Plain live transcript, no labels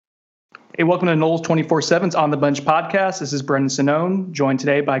Hey, welcome to Knowles 24/7's On the Bunch podcast. This is Brendan Sonnone, joined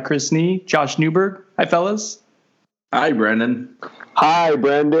today by Chris Nee, Josh Newberg. Hi, fellas. Hi, Brendan. Hi,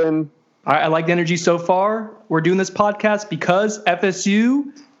 Brendan. All right, I like the energy so far. We're doing this podcast because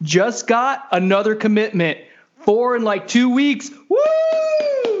FSU just got another commitment. 4 in like 2 weeks.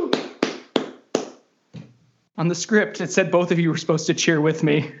 Woo! On the script, it said both of you were supposed to cheer with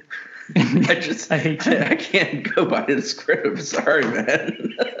me. I hate you. I can't go by the script. Sorry,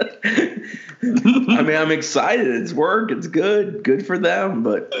 man. I mean, I'm excited. It's work. It's good. Good for them,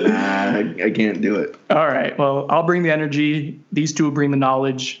 but I can't do it. All right. Well, I'll bring the energy. These two will bring the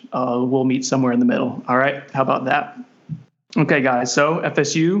knowledge. We'll meet somewhere in the middle. All right. How about that? Okay, guys. So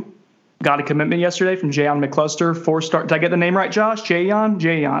FSU got a commitment yesterday from Jayon McCluster, 4-star. Did I get the name right, Josh?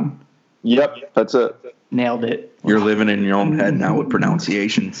 Jayon. Yep, that's it. Nailed it. You're living in your own head now with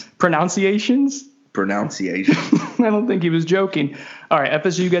pronunciations. Pronunciations? Pronunciation. I don't think he was joking. All right,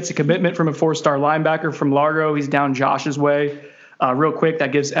 FSU gets a commitment from a 4-star linebacker from Largo. He's down Josh's way. Real quick,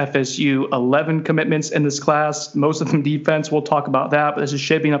 that gives FSU 11 commitments in this class. Most of them defense. We'll talk about that, but this is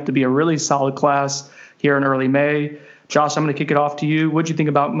shaping up to be a really solid class here in early May. Josh, I'm going to kick it off to you. What do you think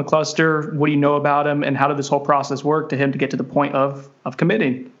about McCluster? What do you know about him, and how did this whole process work to him to get to the point of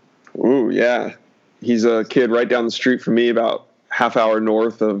committing? Ooh, yeah. He's a kid right down the street from me, about half hour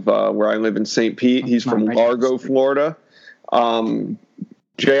north of where I live in St. Pete. He's from Largo, Florida. Jayon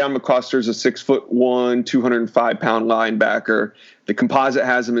McCluster is a 6'1", 205-pound linebacker. The composite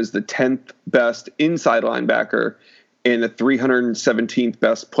has him as the 10th best inside linebacker and the 317th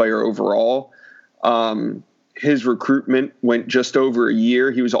best player overall. His recruitment went just over a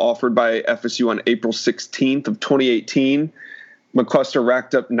year. He was offered by FSU on April 16th of 2018. McCluster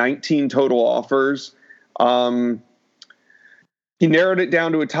racked up 19 total offers. He narrowed it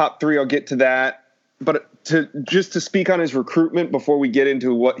down to a top 3. I'll get to that. But to speak on his recruitment before we get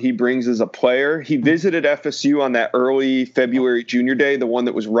into what he brings as a player, he visited FSU on that early February junior day, the one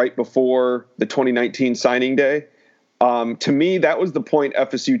that was right before the 2019 signing day. To me, that was the point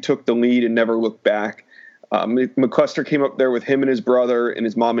FSU took the lead and never looked back. McCluster came up there with him and his brother and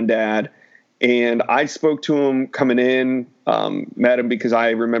his mom and dad. And I spoke to him coming in, met him because I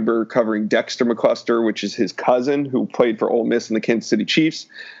remember covering Dexter McCluster, which is his cousin who played for Ole Miss and the Kansas City Chiefs.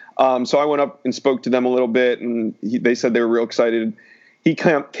 So I went up and spoke to them a little bit, and they said they were real excited. He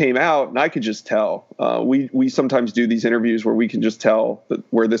came out, and I could just tell. We sometimes do these interviews where we can just tell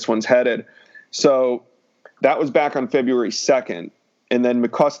where this one's headed. So that was back on February 2nd. And then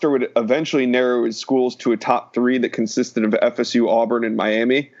McCluster would eventually narrow his schools to a top 3 that consisted of FSU, Auburn, and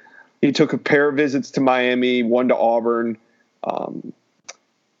Miami. He took a pair of visits to Miami, one to Auburn.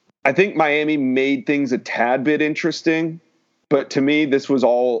 I think Miami made things a tad bit interesting, but to me, this was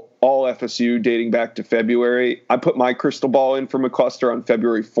all FSU dating back to February. I put my crystal ball in for McCluster on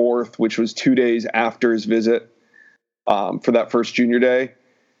February 4th, which was 2 days after his visit for that first junior day.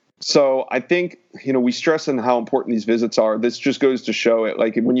 So I think, we stress on how important these visits are. This just goes to show it.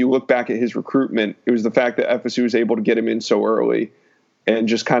 Like when you look back at his recruitment, it was the fact that FSU was able to get him in so early. And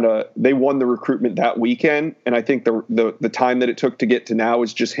just they won the recruitment that weekend. And I think the time that it took to get to now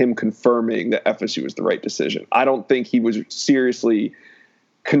is just him confirming that FSU was the right decision. I don't think he was seriously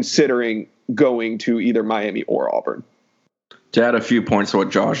considering going to either Miami or Auburn. To add a few points to what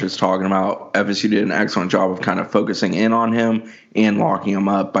Josh is talking about, FSU did an excellent job of kind of focusing in on him and locking him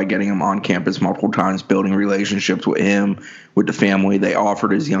up by getting him on campus multiple times, building relationships with him, with the family. They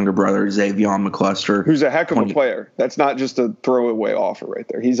offered his younger brother, Jayon McCluster. Who's a heck of a player. That's not just a throwaway offer right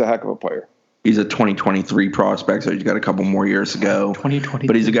there. He's a heck of a player. He's a 2023 prospect, so he's got a couple more years to go. 2023.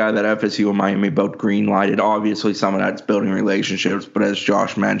 But he's a guy that FSU and Miami both green-lighted. Obviously, some of that's building relationships, but as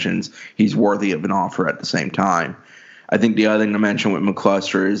Josh mentions, he's worthy of an offer at the same time. I think the other thing to mention with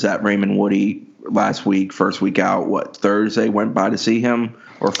McCluster is that Raymond Woody last week, first week out, Thursday went by to see him,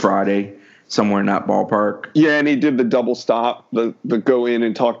 or Friday, somewhere in that ballpark. Yeah, and he did the double stop, the go in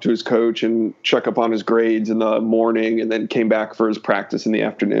and talk to his coach and check up on his grades in the morning, and then came back for his practice in the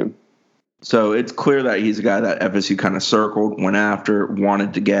afternoon. So it's clear that he's a guy that FSU kind of circled, went after,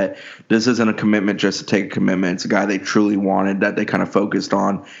 wanted to get. This isn't a commitment just to take a commitment. It's a guy they truly wanted, that they kind of focused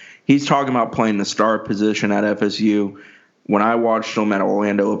on. He's talking about playing the star position at FSU. When I watched him at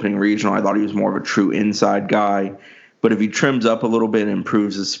Orlando opening regional, I thought he was more of a true inside guy. But if he trims up a little bit and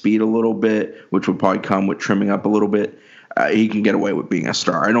improves his speed a little bit, which would probably come with trimming up a little bit, he can get away with being a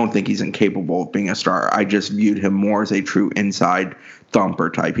star. I don't think he's incapable of being a star. I just viewed him more as a true inside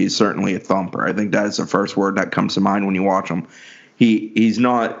thumper type. He's certainly a thumper. I think that is the first word that comes to mind when you watch him. He's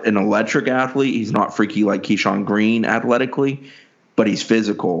not an electric athlete. He's not freaky like Keyshawn Green athletically, but he's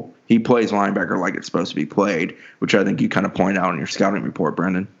physical. He plays linebacker like it's supposed to be played, which I think you kind of point out in your scouting report,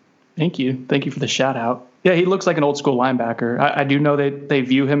 Brendan. Thank you for the shout out. Yeah, he looks like an old school linebacker. I do know they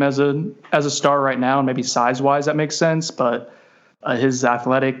view him as a star right now, and maybe size wise that makes sense. But his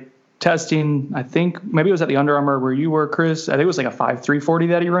athletic testing, I think maybe it was at the Under Armour where you were, Chris. I think it was like a 5.3 40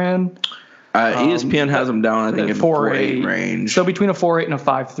 that he ran. ESPN has him down, I think, in 4.8 range. So between a 4.8 and a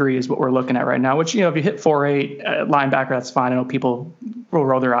 5.3 is what we're looking at right now, which, if you hit 4.8 linebacker, that's fine. I know people will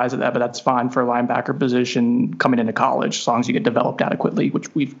roll their eyes at that, but that's fine for a linebacker position coming into college, as long as you get developed adequately,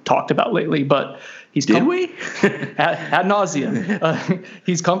 which we've talked about lately. But he's Did we? ad nauseum.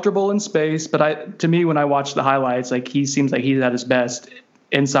 He's comfortable in space, but to me, when I watch the highlights, like he seems like he's at his best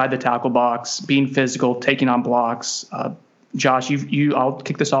inside the tackle box, being physical, taking on blocks. Josh, I'll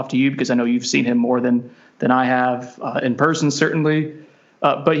kick this off to you because I know you've seen him more than I have in person, certainly.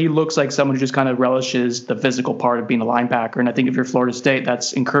 But he looks like someone who just kind of relishes the physical part of being a linebacker. And I think if you're Florida State,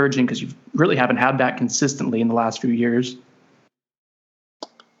 that's encouraging because you really haven't had that consistently in the last few years.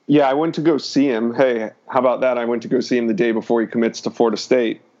 Yeah, I went to go see him. Hey, how about that? I went to go see him the day before he commits to Florida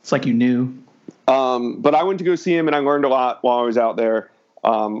State. It's like you knew. But I went to go see him, and I learned a lot while I was out there.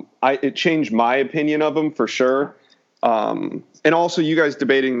 It changed my opinion of him for sure. And also you guys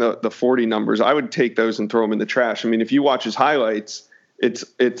debating the 40 numbers, I would take those and throw them in the trash. I mean, if you watch his highlights, it's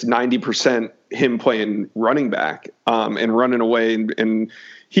 90% him playing running back, and running away, and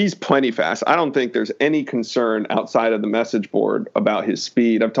he's plenty fast. I don't think there's any concern outside of the message board about his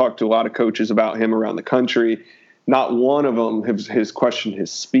speed. I've talked to a lot of coaches about him around the country. Not one of them has questioned his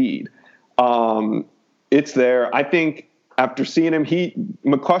speed. It's there. I think after seeing him,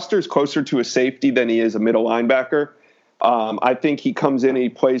 McCluster is closer to a safety than he is a middle linebacker. I think he comes in and he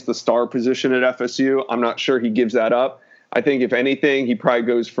plays the star position at FSU. I'm not sure he gives that up. I think if anything, he probably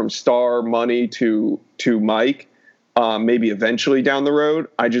goes from star money to Mike, maybe eventually down the road.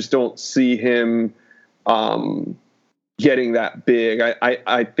 I just don't see him getting that big.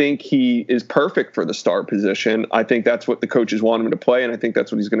 I think he is perfect for the star position. I think that's what the coaches want him to play, and I think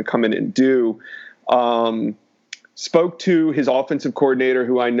that's what he's going to come in and do. Spoke to his offensive coordinator,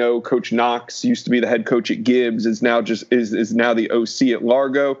 who I know, Coach Knox, used to be the head coach at Gibbs, is now the OC at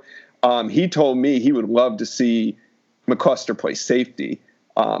Largo. He told me he would love to see McCluster play safety.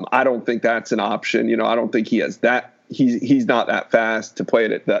 I don't think that's an option. I don't think he has that. He's not that fast to play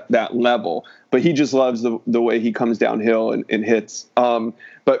it at that level, but he just loves the way he comes downhill and hits.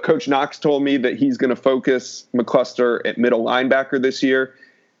 But Coach Knox told me that he's going to focus McCluster at middle linebacker this year.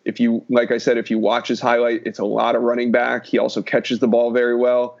 Like I said, if you watch his highlight, it's a lot of running back. He also catches the ball very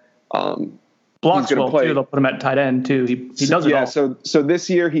well. Blocks well, too. They'll put him at tight end, too. He does it all. So this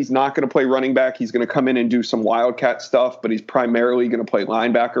year, he's not going to play running back. He's going to come in and do some Wildcat stuff, but he's primarily going to play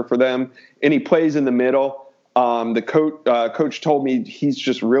linebacker for them. And he plays in the middle. The coach told me he's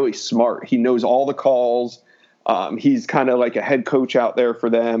just really smart. He knows all the calls. He's kind of like a head coach out there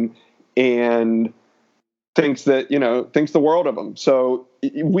for them, and thinks the world of him. So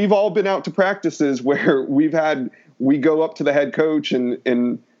we've all been out to practices where we go up to the head coach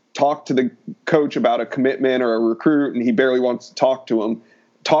and talk to the coach about a commitment or a recruit, and he barely wants to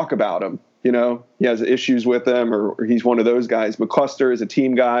talk about him. He has issues with them, or he's one of those guys. McCluster is a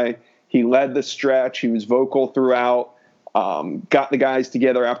team guy. He led the stretch. He was vocal throughout, got the guys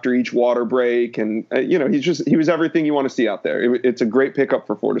together after each water break. And, he was everything you want to see out there. It's a great pickup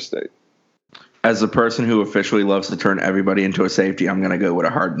for Florida State. As the person who officially loves to turn everybody into a safety, I'm going to go with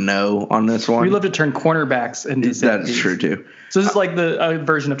a hard no on this one. We love to turn cornerbacks into safeties. That's true, too. So this is like the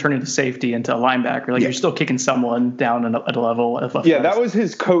version of turning the safety into a linebacker. Like you're still kicking someone down at a level. That was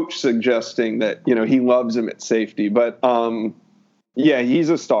his coach suggesting that, he loves him at safety. But, he's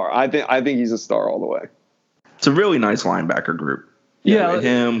a star. I think he's a star all the way. It's a really nice linebacker group.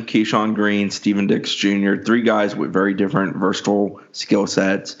 Him, Keyshawn Green, Steven Dix Jr., three guys with very different versatile skill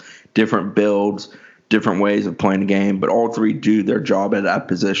sets, different builds, different ways of playing the game, but all three do their job at that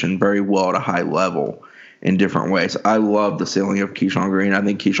position very well at a high level in different ways. I love the ceiling of Keyshawn Green. I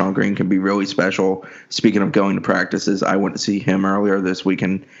think Keyshawn Green can be really special. Speaking of going to practices, I went to see him earlier this week,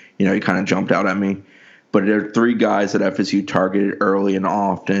 and he kind of jumped out at me. But there are three guys that FSU targeted early and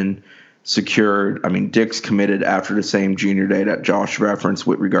often, secured. I mean, Dix committed after the same junior day that Josh referenced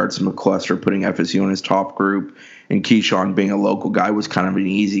with regards to McCluster putting FSU in his top group, and Keyshawn being a local guy was kind of an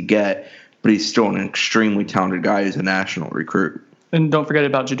easy get, but he's still an extremely talented guy who's a national recruit. And don't forget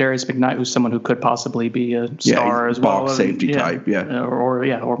about Jadarius McKnight, who's someone who could possibly be a star as well. Box safety type,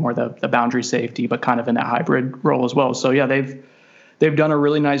 or more the boundary safety, but kind of in that hybrid role as well. So they've done a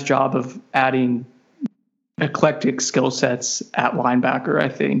really nice job of adding eclectic skill sets at linebacker, I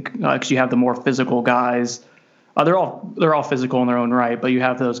think, because you have the more physical guys. They're all physical in their own right, but you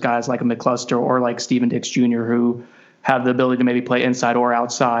have those guys like a McCluster or like Steven Dix Jr. who have the ability to maybe play inside or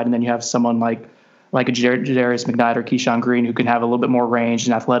outside. And then you have someone like a Jadarius McKnight or Keyshawn Green who can have a little bit more range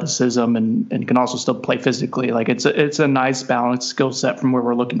and athleticism and can also still play physically. Like it's a nice balanced skill set from where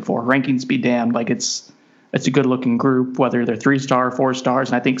we're looking for. Rankings be damned. Like it's a good looking group, whether they're 3-star, 4 stars.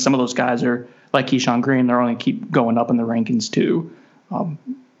 And I think some of those guys are like Keyshawn Green. They're only keep going up in the rankings too.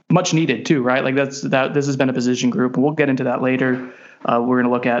 Much needed too, right? Like this has been a position group, and we'll get into that later. We're going to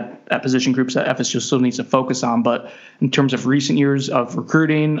look at position groups that FSU still needs to focus on. But in terms of recent years of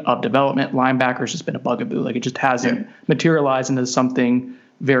recruiting, of development, linebackers has been a bugaboo. Like it just hasn't materialized into something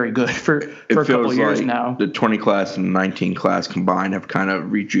very good for a couple of years now. The 20 class and 19 class combined have kind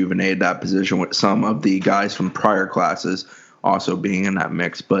of rejuvenated that position with some of the guys from prior classes also being in that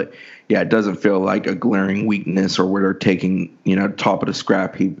mix. But yeah, it doesn't feel like a glaring weakness or where they're taking, top of the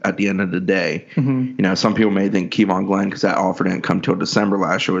scrap heap at the end of the day. Mm-hmm. Some people may think Kevon Glenn, because that offer didn't come till December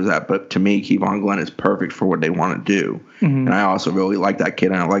last year, was that. But to me, Kevon Glenn is perfect for what they want to do. Mm-hmm. And I also really like that kid,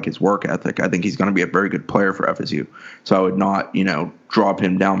 and I like his work ethic. I think he's going to be a very good player for FSU. So I would not, drop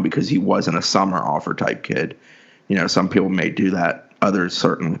him down because he wasn't a summer offer type kid. Some people may do that. Others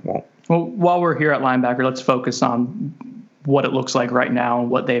certainly won't. Well, while we're here at linebacker, let's focus on what it looks like right now,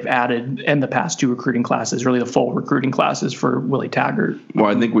 what they've added in the past 2 recruiting classes, really the full recruiting classes for Willie Taggart. Well,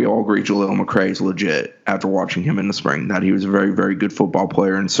 I think we all agree Jaleel McRae is legit after watching him in the spring, that he was a very, very good football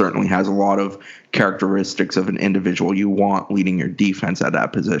player and certainly has a lot of characteristics of an individual you want leading your defense at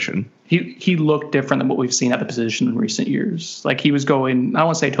that position. He looked different than what we've seen at the position in recent years. Like he was going, I don't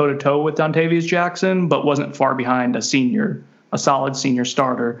want to say toe-to-toe with Dontavius Jackson, but wasn't far behind a solid senior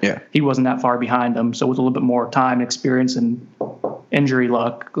starter. Yeah. He wasn't that far behind him. So with a little bit more time, experience, and injury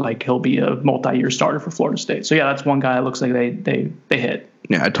luck, like he'll be a multi-year starter for Florida State. So yeah, that's one guy that looks like they hit.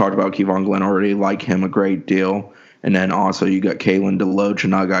 Yeah, I talked about Kevon Glenn already, like him a great deal. And then also you got Kalen DeLoach,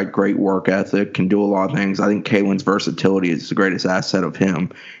 another guy, great work ethic, can do a lot of things. I think Kalen's versatility is the greatest asset of him.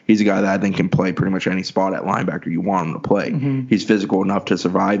 He's a guy that I think can play pretty much any spot at linebacker you want him to play. Mm-hmm. He's physical enough to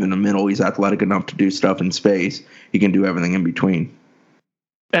survive in the middle. He's athletic enough to do stuff in space. He can do everything in between.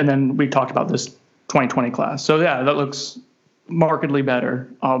 And then we talked about this 2020 class. So yeah, that looks markedly better.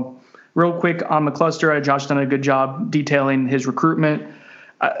 Real quick on McCluster, Josh done a good job detailing his recruitment.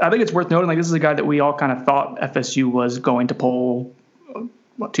 I think it's worth noting, like, this is a guy that we all kind of thought FSU was going to pull,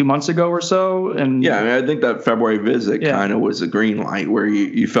 2 months ago or so? And yeah, I mean, I think that February visit kind of was a green light where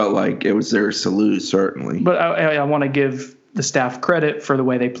you felt like it was theirs to lose, certainly. But I want to give the staff credit for the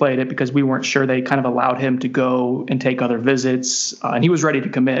way they played it, because we weren't sure they kind of allowed him to go and take other visits. And he was ready to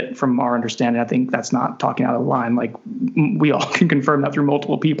commit from our understanding. I think that's not talking out of line. Like, we all can confirm that through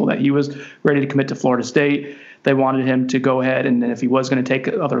multiple people that he was ready to commit to Florida State. They wanted him to go ahead, and if he was going to take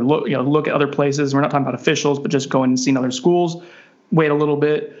other look at other places, we're not talking about officials, but just going and seeing other schools, wait a little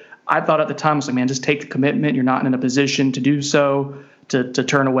bit. I thought at the time, I was like, man, just take the commitment. You're not in a position to do so, to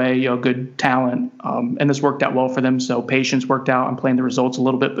turn away good talent. And this worked out well for them. So patience worked out. I'm playing the results a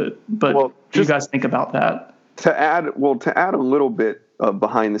little bit, but what do you guys think about that? To add a little bit of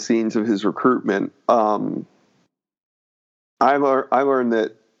behind the scenes of his recruitment, I learned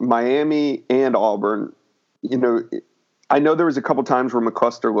that Miami and Auburn, I know there was a couple times where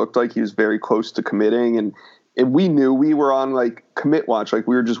McCluster looked like he was very close to committing, and we knew we were on like commit watch, like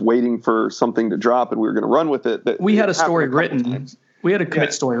we were just waiting for something to drop and we were going to run with it. We had a story written. We had a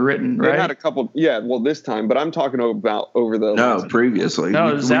commit story written, right? They had a couple, this time, but I'm talking about over the previously.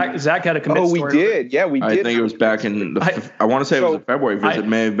 No, Zach had a commit story. Oh, we did. Yeah, we did. I think it was back in I want to say it was a February visit. It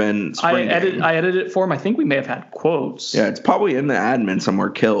may have been spring. I edited it for him. I think we may have had quotes. Yeah, it's probably in the admin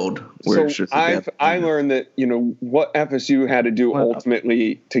somewhere killed. Where it's just I learned that, what FSU had to do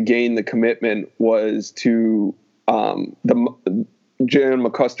ultimately to gain the commitment was to Jalen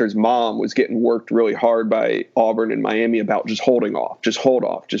McCluster's mom was getting worked really hard by Auburn and Miami about just holding off, just hold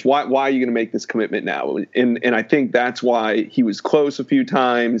off. Just why are you going to make this commitment now? And I think that's why he was close a few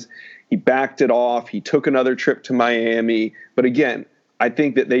times. He backed it off. He took another trip to Miami. But again, I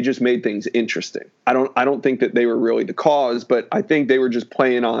think that they just made things interesting. I don't think that they were really the cause, but I think they were just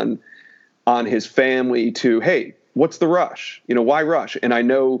playing on his family to, hey, what's the rush? Why rush? And I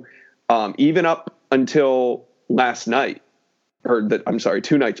know even up until last night, or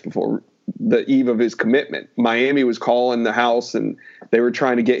 2 nights before the eve of his commitment, Miami was calling the house and they were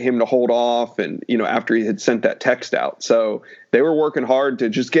trying to get him to hold off. And, after he had sent that text out, so they were working hard to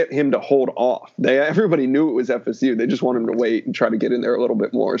just get him to hold off. Everybody knew it was FSU. They just wanted him to wait and try to get in there a little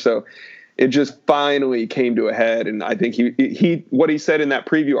bit more. So it just finally came to a head. And I think he what he said in that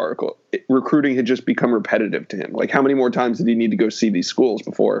preview article, recruiting had just become repetitive to him. Like, how many more times did he need to go see these schools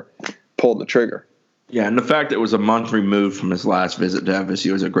before pulling the trigger? Yeah, and the fact that it was a month removed from his last visit to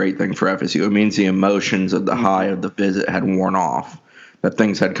FSU is a great thing for FSU. It means the emotions of the high of the visit had worn off, that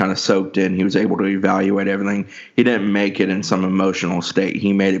things had kind of soaked in. He was able to evaluate everything. He didn't make it in some emotional state.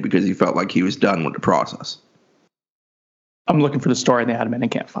 He made it because he felt like he was done with the process. I'm looking for the story in the admin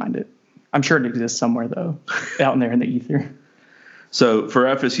and can't find it. I'm sure it exists somewhere, though, out in there in the ether. So for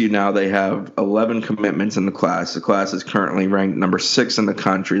FSU now, they have 11 commitments in the class. The class is currently ranked number 6 in the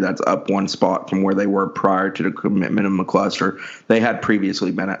country. That's up one spot from where they were prior to the commitment of McCluster. They had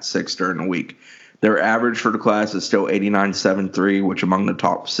previously been at 6 during the week. Their average for the class is still 89.73, which among the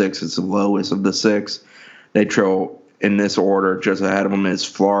top 6 is the lowest of the 6. They trail in this order. Just ahead of them is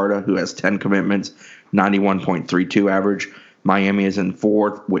Florida, who has 10 commitments, 91.32 average. Miami is in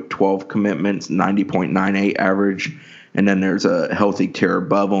 4th with 12 commitments, 90.98 average. And then there's a healthy tier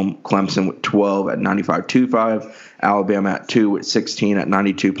above them. Clemson with 12 at 95.25. Alabama at 2 with 16 at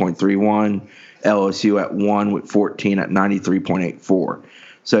 92.31. LSU at 1 with 14 at 93.84.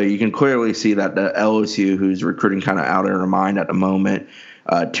 So you can clearly see that the LSU, who's recruiting kind of out of their mind at the moment,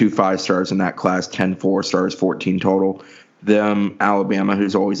 2 5-stars in that class, 10 4-stars, 14 total. Them, Alabama,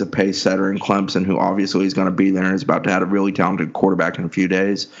 who's always a pace setter, and Clemson, who obviously is going to be there and is about to have a really talented quarterback in a few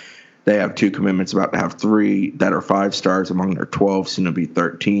days. They have 2 commitments, about to have 3 that are 5-stars among their 12, soon to be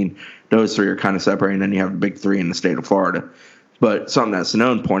 13. Those 3 are kind of separated, and then you have the big 3 in the state of Florida. But something that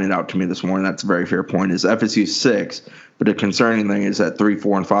Sonnone pointed out to me this morning, that's a very fair point, is FSU 6. But the concerning thing is that 3,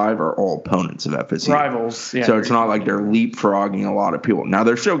 4, and 5 are all opponents of FSU. Rivals, yeah. So it's not like they're leapfrogging a lot of people. Now,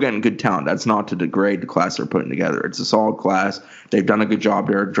 they're still getting good talent. That's not to degrade the class they're putting together. It's a solid class. They've done a good job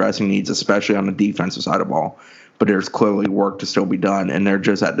there addressing needs, especially on the defensive side of the ball. But there's clearly work to still be done, and they're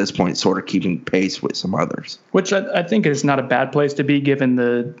just at this point sort of keeping pace with some others. Which I think is not a bad place to be given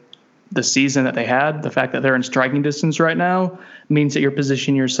the season that they had. The fact that they're in striking distance right now means that you're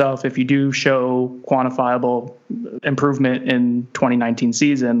positioning yourself, if you do show quantifiable improvement in 2019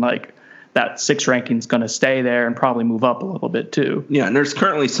 season, like that 6 ranking is going to stay there and probably move up a little bit too. Yeah, and there's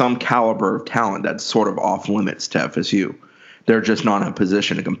currently some caliber of talent that's sort of off limits to FSU. They're just not in a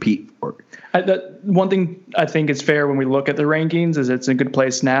position to compete for it. One thing I think is fair when we look at the rankings is it's in a good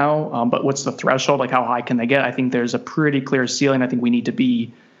place now, but what's the threshold? Like how high can they get? I think there's a pretty clear ceiling. I think we need to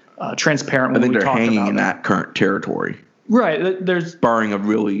be transparent when we talk about it. I think they're hanging in that current territory. Right. There's barring a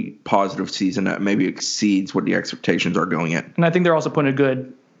really positive season that maybe exceeds what the expectations are going in. And I think they're also putting a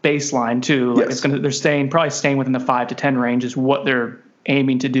good baseline too. Like yes. They're probably staying within the 5 to 10 range is what they're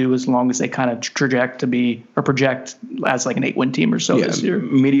aiming to do, as long as they kind of project as like an 8-win team or so this year.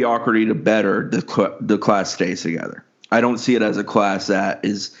 Mediocrity to better, the class stays together. I don't see it as a class that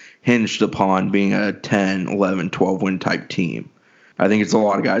is hinged upon being a 10, 11, 12-win type team. I think it's a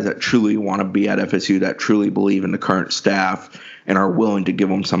lot of guys that truly want to be at FSU, that truly believe in the current staff and are willing to give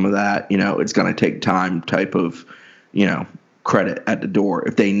them some of that, it's going to take time type of, credit at the door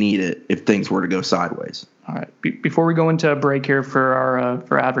if they need it, if things were to go sideways. All right. Before we go into a break here for our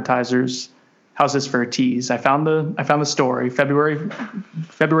for advertisers, how's this for a tease? I found the story, February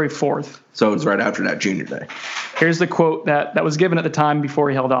 4th. So it's right after that junior day. Here's the quote that was given at the time before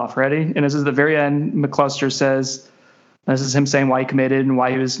he held off. Ready? And this is the very end. McCluster says, this is him saying why he committed and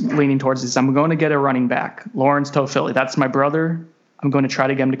why he was leaning towards this. I'm going to get a running back, Lawrence Toafili. That's my brother. I'm going to try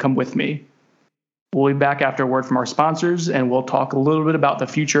to get him to come with me. We'll be back after a word from our sponsors, and we'll talk a little bit about the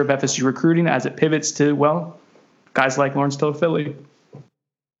future of FSU recruiting as it pivots to, guys like Lawrence Toafili.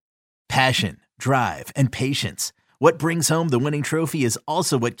 Passion, drive, and patience. What brings home the winning trophy is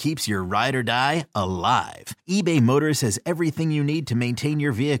also what keeps your ride or die alive. eBay Motors has everything you need to maintain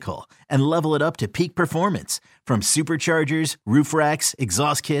your vehicle and level it up to peak performance, from superchargers, roof racks,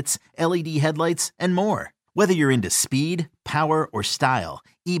 exhaust kits, LED headlights, and more. Whether you're into speed, power, or style,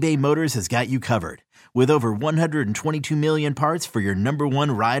 eBay Motors has got you covered. With over 122 million parts for your number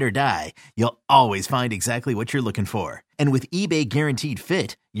one ride or die, you'll always find exactly what you're looking for. And with eBay Guaranteed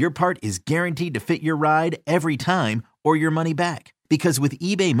Fit, your part is guaranteed to fit your ride every time or your money back. Because with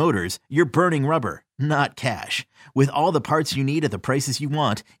eBay Motors, you're burning rubber, not cash. With all the parts you need at the prices you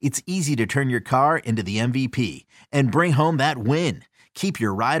want, it's easy to turn your car into the MVP and bring home that win. Keep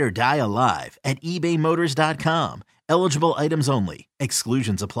your ride or die alive at ebaymotors.com. Eligible items only.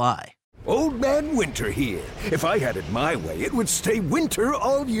 Exclusions apply. Old Man Winter here. If I had it my way, it would stay winter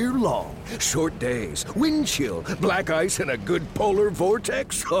all year long. Short days, wind chill, black ice, and a good polar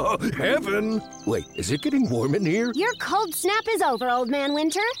vortex. Oh, heaven. Wait, is it getting warm in here? Your cold snap is over, Old Man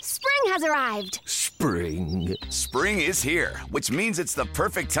Winter. Spring has arrived. Spring? Spring. Spring is here, which means it's the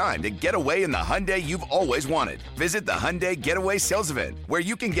perfect time to get away in the Hyundai you've always wanted. Visit the Hyundai Getaway Sales Event, where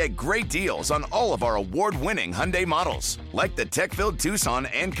you can get great deals on all of our award-winning Hyundai models, like the tech-filled Tucson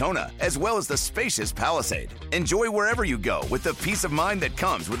and Kona, as well as the spacious Palisade. Enjoy wherever you go with the peace of mind that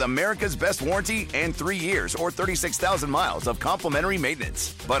comes with America's best warranty and 3 years or 36,000 miles of complimentary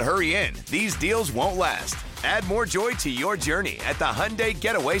maintenance. But hurry in, these deals won't last. Add more joy to your journey at the Hyundai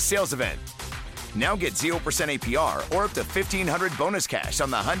Getaway Sales Event. Now get 0% APR or up to $1,500 bonus cash on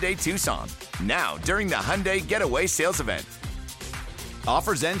the Hyundai Tucson. Now, during the Hyundai Getaway Sales Event.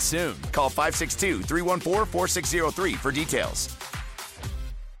 Offers end soon. Call 562-314-4603 for details.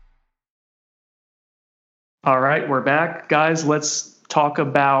 All right, we're back. Guys, let's talk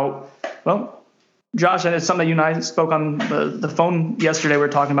about, well, Josh, and it's something that you and I spoke on the phone yesterday. We were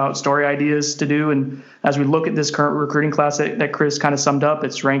talking about story ideas to do. And as we look at this current recruiting class that Chris kind of summed up,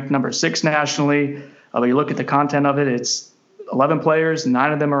 it's ranked number 6 nationally. When you look at the content of it, it's 11 players,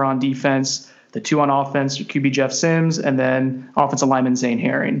 9 of them are on defense, the 2 on offense, QB Jeff Sims, and then offensive lineman Zane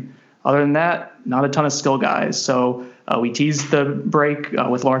Herring. Other than that, not a ton of skill guys. So we teased the break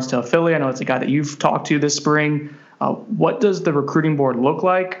with Lawrence Teofili. I know it's a guy that you've talked to this spring. What does the recruiting board look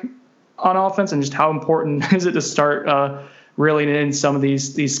like on offense, and just how important is it to start reeling in some of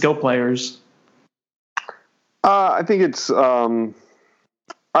these skill players? I think it's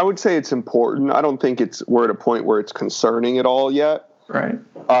I would say it's important. I don't think we're at a point where it's concerning at all yet. Right.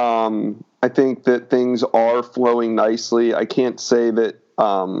 I think that things are flowing nicely. I can't say that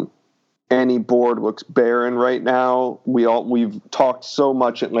any board looks barren right now. We've talked so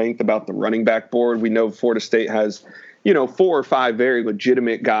much at length about the running back board. We know Florida State has 4 or 5 very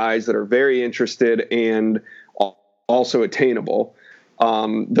legitimate guys that are very interested and also attainable.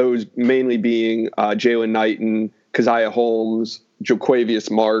 Those mainly being Jalen Knighton, Keziah Holmes, Joquavius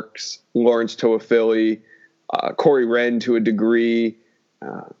Marks, Lawrence Toafili, Corey Wren to a degree.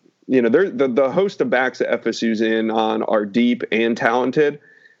 The host of backs that FSU's in on are deep and talented.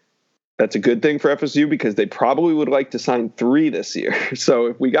 That's a good thing for FSU because they probably would like to sign 3 this year. So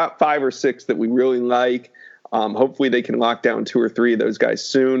if we got 5 or 6 that we really like, hopefully they can lock down 2 or 3 of those guys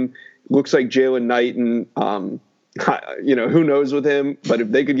soon. Looks like Jalen Knighton, who knows with him, but if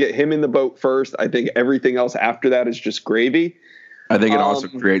they could get him in the boat first, I think everything else after that is just gravy. I think it also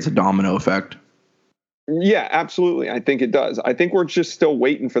creates a domino effect. Yeah, absolutely. I think it does. I think we're just still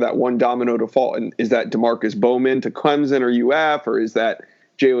waiting for that one domino to fall. And is that DeMarcus Bowman to Clemson or UF, or is that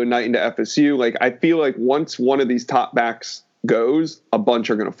Jalen Knighton to FSU? Like, I feel like once one of these top backs goes, a bunch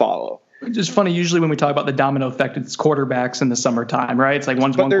are going to follow. It's just funny. Usually when we talk about the domino effect, it's quarterbacks in the summertime, right? It's like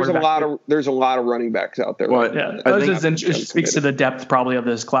there's a lot of running backs out there. Well, yeah, it speaks to the depth probably of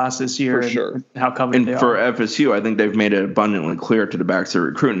this class this year. For sure. And how coveted they are. For FSU, I think they've made it abundantly clear to the backs they're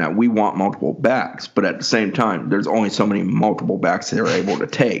recruiting that we want multiple backs, but at the same time, there's only so many multiple backs they're able to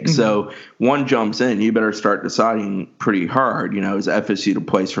take. Mm-hmm. So one jumps in, you better start deciding pretty hard. Is FSU the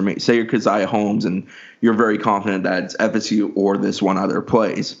place for me? Say you're Keziah Holmes, and you're very confident that it's FSU or this one other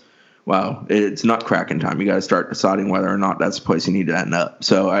place. Well, it's nut cracking time. You got to start deciding whether or not that's the place you need to end up.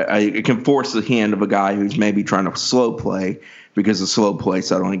 So it can force the hand of a guy who's maybe trying to slow play, because the slow play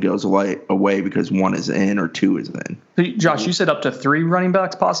suddenly goes away because 1 is in or 2 is in. Josh, you said up to 3 running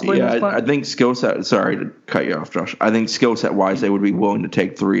backs possibly? Yeah, I think skill set. Sorry to cut you off, Josh. I think skill set wise, they would be willing to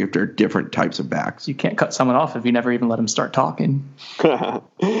take 3 if they're different types of backs. You can't cut someone off if you never even let them start talking. No,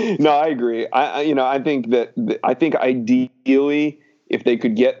 I agree. I think ideally, if they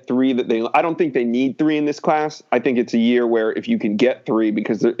could get 3 I don't think they need 3 in this class. I think it's a year where if you can get 3,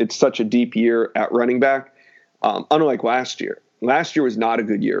 because it's such a deep year at running back, unlike last year. Last year was not a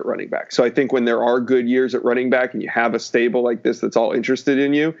good year at running back. So I think when there are good years at running back and you have a stable like this that's all interested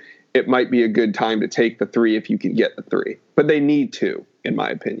in you, it might be a good time to take the 3 if you can get the 3. But they need 2, in my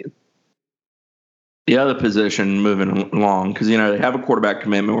opinion. The other position moving along, because, they have a quarterback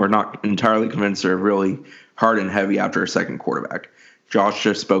commitment. We're not entirely convinced they're really hard and heavy after a second quarterback. Josh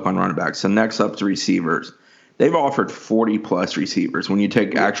just spoke on running backs. So next up is receivers. They've offered 40-plus receivers. When you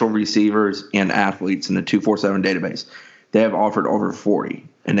take actual receivers and athletes in the 247 database, they have offered over 40,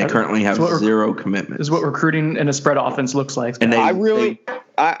 and they currently have 0 commitments. This is what recruiting in a spread offense looks like. And I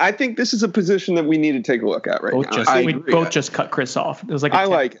think this is a position that we need to take a look at right now. We both just cut Chris off. It was like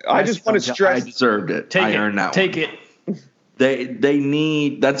I just want to stress. I deserved it. I earned that one. Take it. They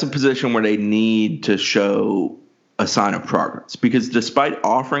need – that's a position where they need to show a sign of progress, because despite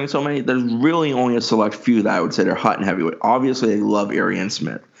offering so many, there's really only a select few that I would say they're hot and heavy with. Obviously, they love Arian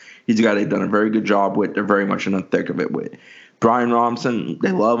Smith. He's a guy they've done a very good job with. They're very much in the thick of it with. Brian Robinson,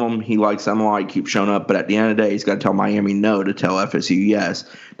 they love him. He likes them a lot. He keeps showing up. But at the end of the day, he's got to tell Miami no to tell FSU yes.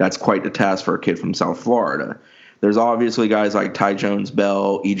 That's quite the task for a kid from South Florida. There's obviously guys like Ty Jones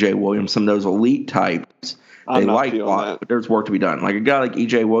Bell, E.J. Williams, some of those elite types. They like a lot, but there's work to be done. Like a guy like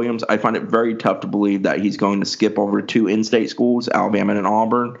E.J. Williams, I find it very tough to believe that he's going to skip over 2 in-state schools, Alabama and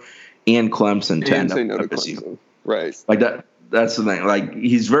Auburn, and Clemson to end up at FSU. Right. Like that. That's the thing. Like,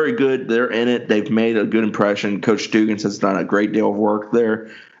 he's very good. They're in it. They've made a good impression. Coach Dugans has done a great deal of work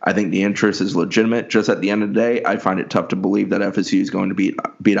there. I think the interest is legitimate. Just at the end of the day, I find it tough to believe that FSU is going to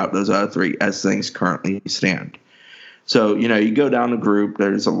beat out those other 3 as things currently stand. So, you go down the group.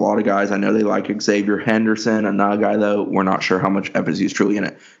 There's a lot of guys. I know they like Xavier Henderson. Another guy, though, we're not sure how much FSU is truly in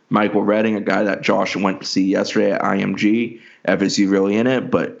it. Michael Redding, a guy that Josh went to see yesterday at IMG. FSU really in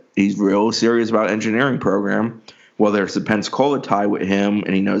it, but he's real serious about engineering program. Well, there's the Pensacola tie with him,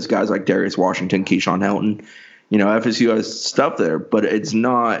 and he knows guys like Darius Washington, Keyshawn Helton. FSU has stuff there, but it's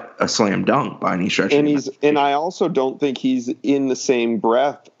not a slam dunk by any stretch. And I also don't think he's in the same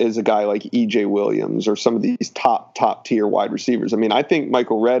breath as a guy like E.J. Williams or some of these top tier wide receivers. I mean, I think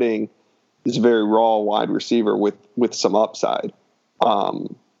Michael Redding is a very raw wide receiver with some upside, but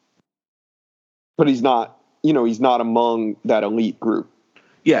he's not among that elite group.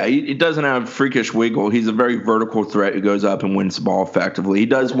 Yeah, he doesn't have freakish wiggle. He's a very vertical threat who goes up and wins the ball effectively. He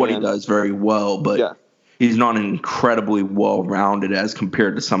does what he does very well, but he's not incredibly well-rounded as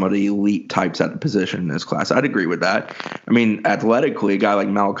compared to some of the elite types at the position in this class. I'd agree with that. I mean, athletically, a guy like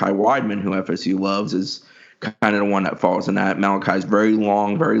Malachi Wideman, who FSU loves, is kind of the one that falls in that. Malachi's very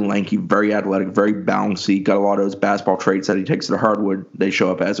long, very lanky, very athletic, very bouncy, got a lot of those basketball traits that he takes to the hardwood. They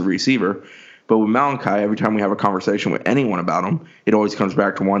show up as a receiver. But with Malachi, every time we have a conversation with anyone about him, it always comes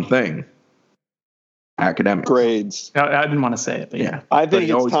back to one thing: academics. Grades. I didn't want to say it, but yeah. I think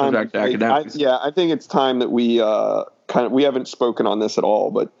it's time. I think it's time that we we haven't spoken on this at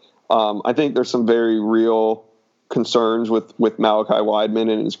all, but I think there's some very real concerns with Malachi Wideman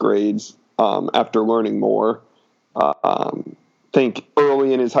and his grades after learning more. I think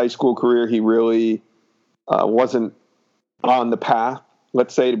early in his high school career, he really wasn't on the path,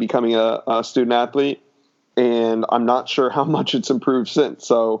 let's say, to becoming a student athlete, and I'm not sure how much it's improved since.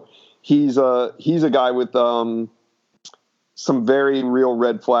 So he's a guy with some very real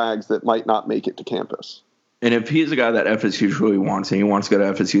red flags that might not make it to campus. And if he's a guy that FSU really wants and he wants to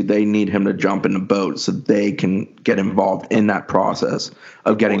go to FSU, they need him to jump in the boat so they can get involved in that process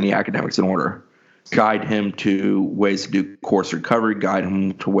of getting the academics in order. Guide him to ways to do course recovery, guide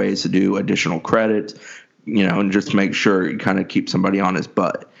him to ways to do additional credits, and just make sure you kind of keep somebody on his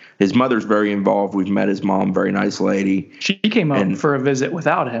butt. His mother's very involved. We've met his mom, very nice lady. She came up for a visit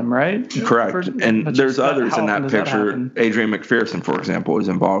without him, right? Correct. And there's others in that picture. Adrian McPherson, for example, is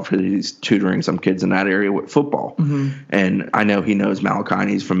involved because he's tutoring some kids in that area with football. Mm-hmm. And I know he knows Malachi, and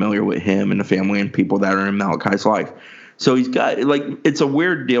he's familiar with him and the family and people that are in Malachi's life. So he's got, it's a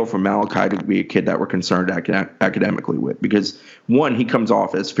weird deal for Malachi to be a kid that we're concerned academically with because, one, he comes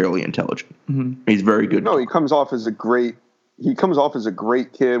off as fairly intelligent. Mm-hmm. He's very good. No, he comes off as a great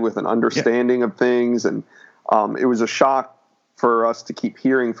kid with an understanding of things. And it was a shock for us to keep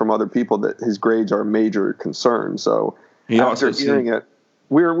hearing from other people that his grades are a major concern. So after hearing it,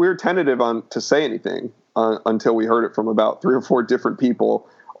 we were tentative to say anything until we heard it from about 3 or 4 different people,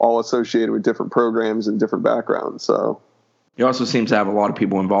 all associated with different programs and different backgrounds. So he also seems to have a lot of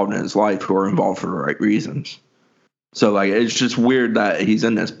people involved in his life who are involved for the right reasons. So, it's just weird that he's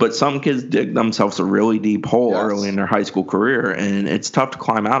in this. But some kids dig themselves a really deep hole early in their high school career, and it's tough to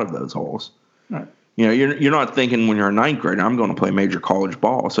climb out of those holes. Right. You're not thinking when you're a ninth grader, I'm going to play major college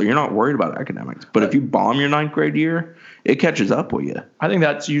ball. So you're not worried about academics. But if you bomb your ninth grade year, it catches up with you. I think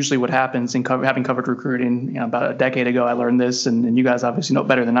that's usually what happens in having covered recruiting. About a decade ago, I learned this, and you guys obviously know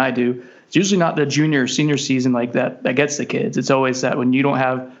better than I do. It's usually not the junior or senior season like that gets the kids. It's always that when you don't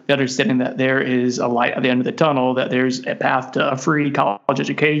have the understanding that there is a light at the end of the tunnel, that there's a path to a free college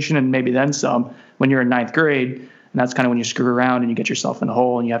education and maybe then some when you're in ninth grade. And that's kind of when you screw around and you get yourself in a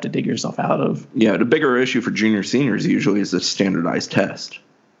hole and you have to dig yourself out of. Yeah, the bigger issue for junior seniors usually is the standardized test,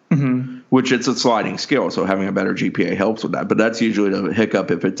 which it's a sliding scale. So having a better GPA helps with that. But that's usually the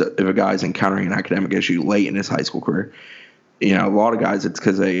hiccup if a guy's encountering an academic issue late in his high school career. A lot of guys, it's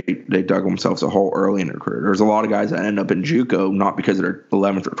because they dug themselves a hole early in their career. There's a lot of guys that end up in JUCO, not because of their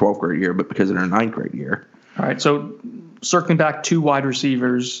 11th or 12th grade year, but because of their 9th grade year. All right, so circling back to wide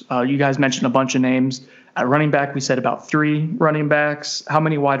receivers, you guys mentioned a bunch of names. At running back, we said about 3 running backs. How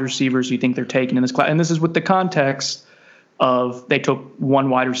many wide receivers do you think they're taking in this class? And this is with the context of they took 1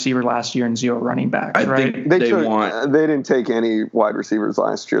 wide receiver last year and 0 running backs, right? They didn't take any wide receivers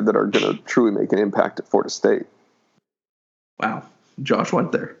last year that are going to truly make an impact at Florida State. Wow. Josh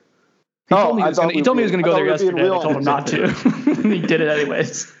went there. He told me he was going to go there yesterday. I told him not to. He did it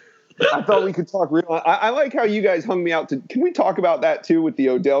anyways. I thought we could talk real. I like how you guys hung me out. Can we talk about that too with the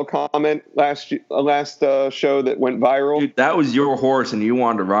Odell comment last show that went viral? Dude, that was your horse, and you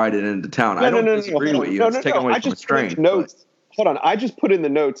wanted to ride it into town. I don't disagree with you. It's taken away from the strain. Hold on. I just put in the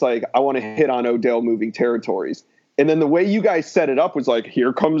notes like I want to hit on Odell moving territories. And then the way you guys set it up was like,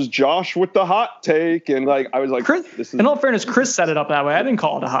 here comes Josh with the hot take. And like, I was like, in all fairness, Chris set it up that way. I didn't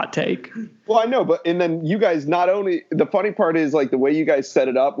call it a hot take. Well, I know. And then you guys the funny part is like the way you guys set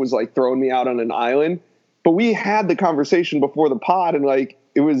it up was like throwing me out on an island. But we had the conversation before the pod and like,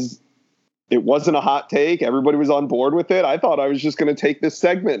 it wasn't a hot take. Everybody was on board with it. I thought I was just going to take this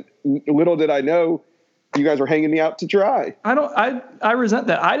segment. Little did I know you guys were hanging me out to dry. I resent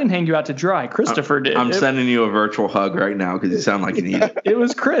that. I didn't hang you out to dry. Christopher did. I'm sending you a virtual hug right now because you sound like you need it. It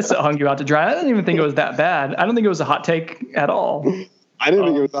was Chris that hung you out to dry. I didn't even think it was that bad. I don't think it was a hot take at all. I didn't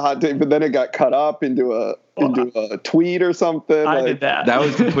think it was a hot take, but then it got cut up into a tweet or something. I did that. That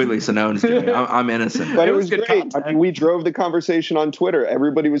was completely Sinone's doing. I'm innocent. But it was great. Content. I mean, we drove the conversation on Twitter.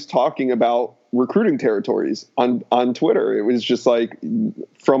 Everybody was talking about recruiting territories on Twitter. It was just like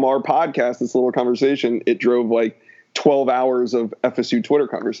from our podcast, this little conversation, it drove like 12 hours of FSU Twitter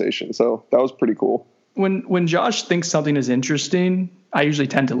conversation. So that was pretty cool. When Josh thinks something is interesting, I usually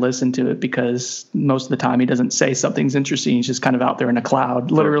tend to listen to it because most of the time he doesn't say something's interesting. He's just kind of out there in a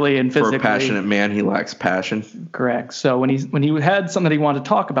cloud, literally and physically. For a passionate man, he lacks passion. Correct. So when he had something that he wanted to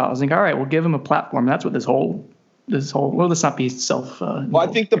talk about, I was like, all right, we'll give him a platform. And that's what this whole well, let's not be self. Well, I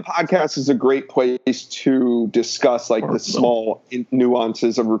think the podcast is a great place to discuss like the small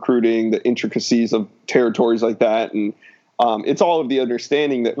nuances of recruiting, the intricacies of territories like that. And it's all of the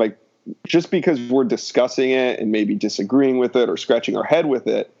understanding that like, just because we're discussing it and maybe disagreeing with it or scratching our head with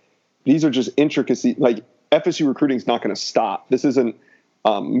it, these are just intricacies. Like FSU recruiting is not going to stop. This isn't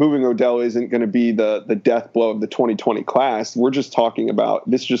moving Odell isn't going to be the death blow of the 2020 class. We're just talking about,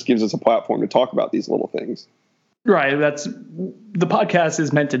 this just gives us a platform to talk about these little things. Right. The podcast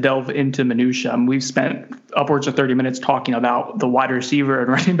is meant to delve into minutia. We've spent upwards of 30 minutes talking about the wide receiver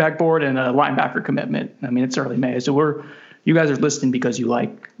and running back board and a linebacker commitment. I mean, it's early May, so you guys are listening because you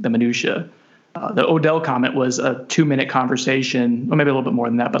like the minutia. The Odell comment was a 2-minute conversation, or maybe a little bit more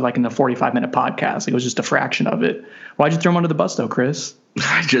than that, but like in a 45-minute podcast. It was just a fraction of it. Why'd you throw him under the bus, though, Chris?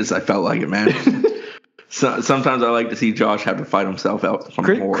 I felt like it, man. Sometimes I like to see Josh have to fight himself out.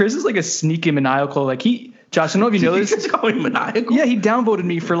 Chris is like a sneaky maniacal. Like Josh, I don't know if you know this. He's calling maniacal? Yeah, he downvoted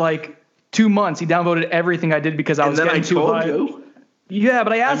me for like 2 months. He downvoted everything I did because I was getting too high. You? Yeah,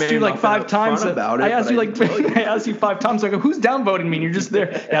 but I asked you like 5 times. I asked you 5 times. Like, who's downvoting me? And you're just there.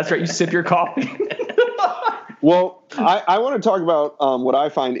 That's right. You sip your coffee. Well, I want to talk about what I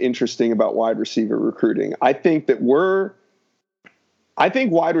find interesting about wide receiver recruiting. I think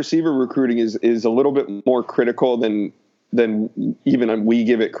wide receiver recruiting is a little bit more critical than even we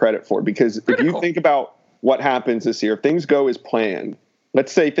give it credit for. Because if you think about what happens this year, if things go as planned,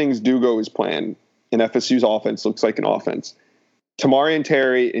 let's say things do go as planned, and FSU's offense looks like an offense, Tamarian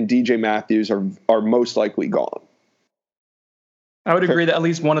Terry and DJ Matthews are most likely gone. I would agree that at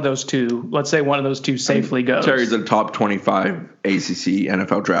least one of those two, let's say one of those two safely goes. Terry's a top 25 ACC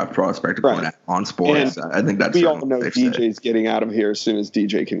NFL draft prospect on sports. And I think that's we all know DJ's getting out of here as soon as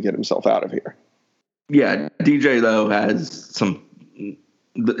DJ can get himself out of here. Yeah, DJ though has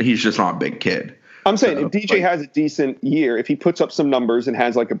he's just not a big kid. I'm saying if DJ has a decent year, if he puts up some numbers and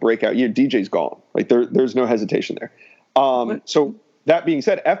has like a breakout year, DJ's gone. Like there's no hesitation there. So that being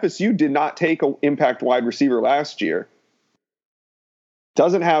said, FSU did not take an impact wide receiver last year.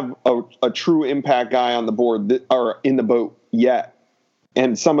 Doesn't have a true impact guy on the board or in the boat yet.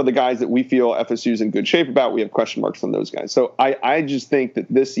 And some of the guys that we feel FSU's in good shape about, we have question marks on those guys. So I just think that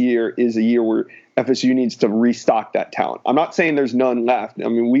this year is a year where FSU needs to restock that talent. I'm not saying there's none left. I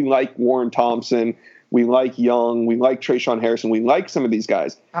mean, we like Warren Thompson. We like Young. We like Trayshawn Harrison. We like some of these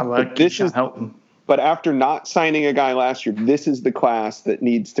guys. I like Trayshawn Helton. But after not signing a guy last year, this is the class that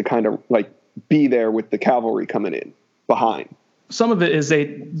needs to kind of like be there with the cavalry coming in behind. Some of it is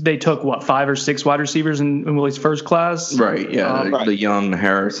they took 5 or 6 wide receivers in Willie's first class. Right. Yeah. The Young,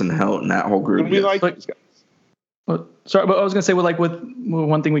 Harrison, Helton, that whole group. And we like these guys. But I was going to say, with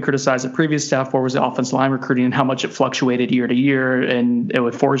one thing we criticized the previous staff for was the offensive line recruiting and how much it fluctuated year to year, and it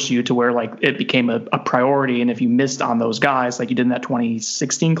would force you to where like it became a priority. And if you missed on those guys, like you did in that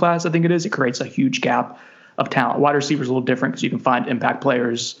 2016 class, I think it is, it creates a huge gap of talent. Wide receivers a little different because you can find impact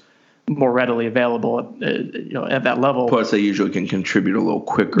players more readily available at that level. Plus, they usually can contribute a little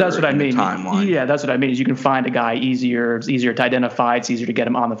quicker. That's what I mean. Timeline. Yeah, that's what I mean. Is you can find a guy easier. It's easier to identify. It's easier to get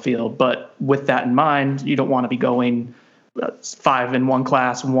him on the field. But with that in mind, you don't want to be going 5 in one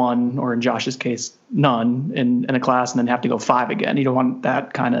class, 1, or in Josh's case, none in a class, and then have to go 5 again. You don't want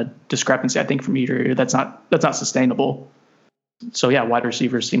that kind of discrepancy, I think, from year to year. That's not sustainable. So yeah, wide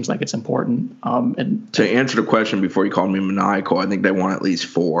receiver seems like it's important. And to answer the question before you called me maniacal, I think they want at least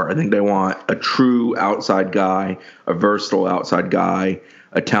 4. I think they want a true outside guy, a versatile outside guy,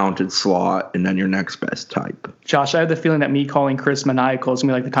 a talented slot, and then your next best type. Josh, I have the feeling that me calling Chris maniacal is going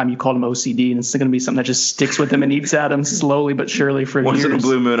to be like the time you called him OCD, and it's going to be something that just sticks with him and eats at him slowly but surely for Once years. in a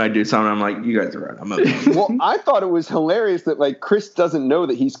blue moon, I do something. I'm like, you guys are right. I'm okay. Well, I thought it was hilarious that like Chris doesn't know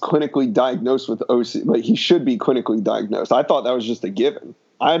that he's clinically diagnosed with OCD. Like he should be clinically diagnosed. I thought that was just a given.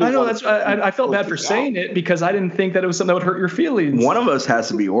 I know I felt bad for saying it because I didn't think that it was something that would hurt your feelings. One of us has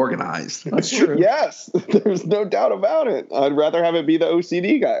to be organized. That's true. Yes, there's no doubt about it. I'd rather have it be the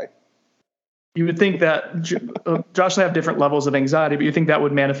OCD guy. You would think that Josh and I have different levels of anxiety, but you think that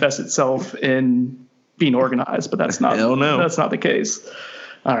would manifest itself in being organized, but that's not. Hell no. That's not the case.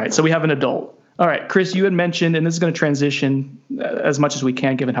 All right, so we have an adult. All right, Chris, you had mentioned, and this is going to transition as much as we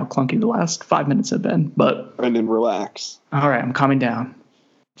can given how clunky the last 5 minutes have been, but Brendan, relax. All right, I'm calming down.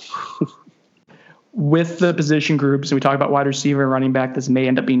 With the position groups, and we talked about wide receiver and running back, this may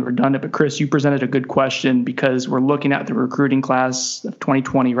end up being redundant, but Chris, you presented a good question because we're looking at the recruiting class of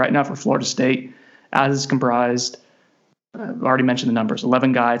 2020 right now for Florida State as it's comprised. I've already mentioned the numbers,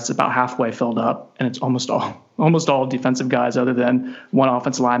 11 guys, about halfway filled up, and it's almost all defensive guys other than 1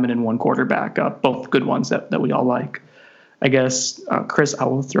 offensive lineman and 1 quarterback, both good ones that we all like. I guess, Chris, I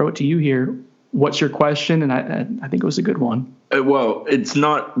will throw it to you here. What's your question? And I think it was a good one. Well, it's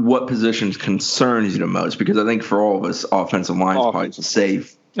not what positions concerns you the most, because I think for all of us, offensive line is probably the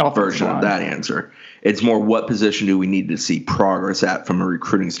safe version of that answer. It's more what position do we need to see progress at from a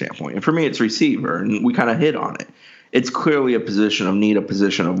recruiting standpoint. And for me, it's receiver, and we kind of hit on it. It's clearly a position of need, a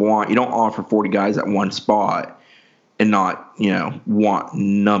position of want. You don't offer 40 guys at one spot and not, want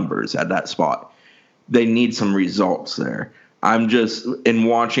numbers at that spot. They need some results there. I'm just, in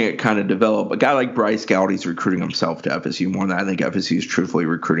watching it kind of develop, a guy like Bryce Gowdy's recruiting himself to FSU more than I think FSU is truthfully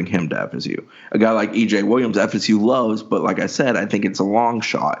recruiting him to FSU. A guy like E.J. Williams, FSU loves, but like I said, I think it's a long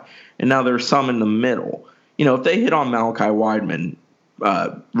shot. And now there's some in the middle. If they hit on Malachi Wideman,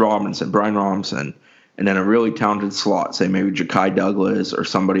 Brian Robinson, and then a really talented slot, say maybe Ja'Kai Douglas or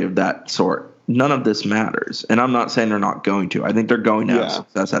somebody of that sort, none of this matters. And I'm not saying they're not going to. I think they're going to have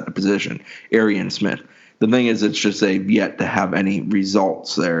success at the position. Arian Smith. The thing is, it's just they've yet to have any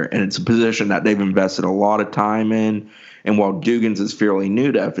results there, and it's a position that they've invested a lot of time in. And while Dugans is fairly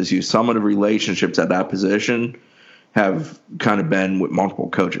new to FSU, some of the relationships at that position have kind of been with multiple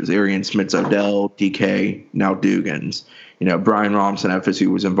coaches. Arian Smith's Odell, DK, now Dugans. Brian Robinson, FSU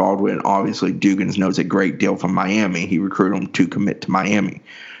was involved with, and obviously Dugans knows a great deal from Miami. He recruited him to commit to Miami.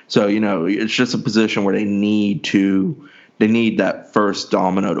 So, it's just a position where they need that first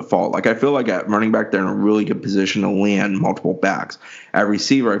domino to fall. Like, I feel like at running back, they're in a really good position to land multiple backs. At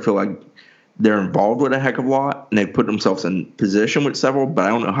receiver, I feel like they're involved with a heck of a lot, and they've put themselves in position with several, but I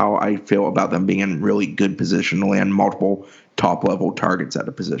don't know how I feel about them being in really good position to land multiple top-level targets at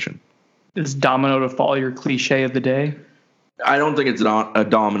a position. Is domino to fall your cliche of the day? I don't think it's a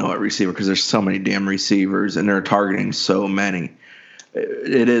domino at receiver because there's so many damn receivers, and they're targeting so many.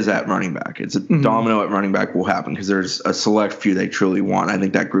 It is at running back. It's a domino at running back will happen because there's a select few they truly want. I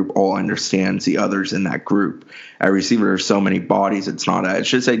think that group all understands the others in that group. At receiver, there's so many bodies. It's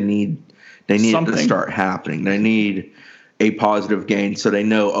just they need it to start happening. They need a positive gain so they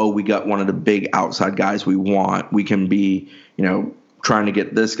know, we got one of the big outside guys we want. We can be, trying to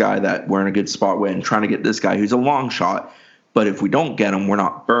get this guy that we're in a good spot with and trying to get this guy who's a long shot. But if we don't get him, we're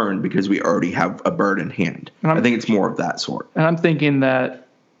not burned because we already have a bird in hand. I think it's more of that sort. And I'm thinking that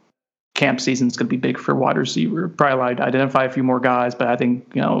camp season is going to be big for wide receiver. Probably allowed to identify a few more guys, but I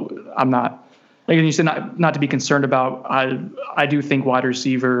think, I'm not, like you said, not to be concerned about. I do think wide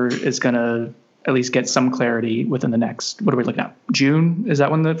receiver is going to at least get some clarity within the next, what are we looking at? June? Is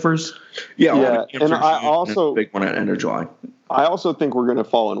that when the first? Yeah. And I also, big one at end of July. I also think we're going to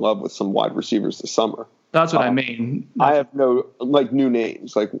fall in love with some wide receivers this summer. That's what I mean. I have no, new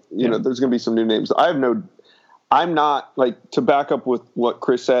names. There's going to be some new names. I'm not, to back up with what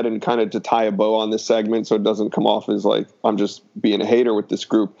Chris said and kind of to tie a bow on this segment so it doesn't come off as I'm just being a hater with this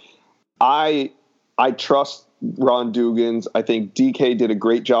group. I trust Ron Dugans. I think DK did a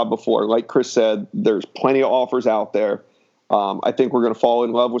great job before. Like Chris said, there's plenty of offers out there. I think we're going to fall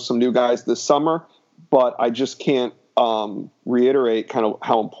in love with some new guys this summer, but I just can't reiterate kind of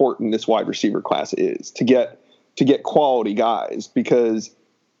how important this wide receiver class is to get quality guys, because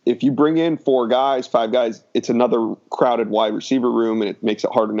if you bring in 4 guys, 5 guys, it's another crowded wide receiver room, and it makes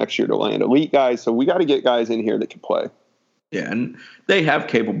it harder next year to land elite guys. So we got to get guys in here that can play. Yeah, and they have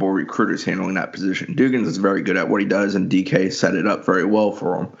capable recruiters handling that position. Dugans is very good at what he does, and DK set it up very well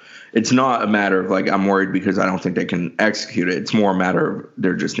for him. It's not a matter of like I'm worried because I don't think they can execute it. It's more a matter of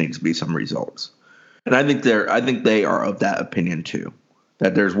there just needs to be some results. And I think they are of that opinion too,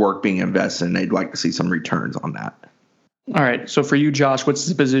 that there's work being invested and they'd like to see some returns on that. All right. So for you, Josh, what's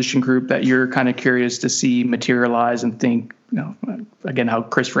the position group that you're kind of curious to see materialize and think, again, how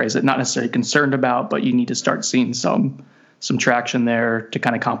Chris phrased it, not necessarily concerned about, but you need to start seeing some traction there to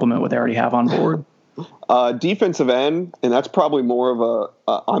kind of complement what they already have on board? Defensive end, and that's probably more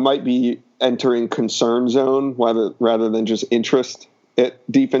of I might be entering concern zone rather than just interest at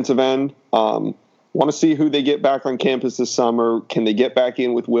defensive end. Want to see who they get back on campus this summer. Can they get back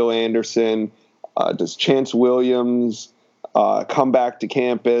in with Will Anderson? Does Chance Williams come back to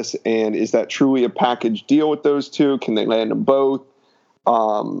campus? And is that truly a package deal with those two? Can they land them both?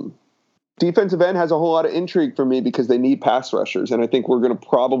 Defensive end has a whole lot of intrigue for me because they need pass rushers. And I think we're going to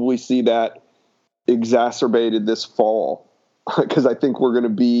probably see that exacerbated this fall because I think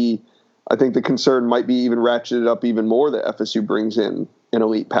I think the concern might be even ratcheted up even more that FSU brings in an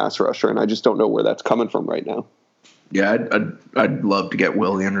elite pass rusher. And I just don't know where that's coming from right now. Yeah, I'd love to get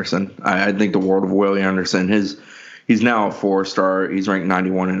Will Anderson. I think the world of Will Anderson. He's now a 4-star. He's ranked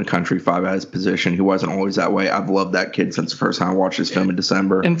 91 in the country, 5 at his position. He wasn't always that way. I've loved that kid since the first time I watched his film in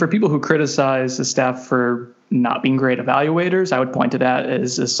December. And for people who criticize the staff for not being great evaluators, I would point to that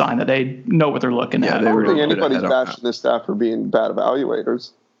as a sign that they know what they're looking at. I don't think anybody's bashing the staff for being bad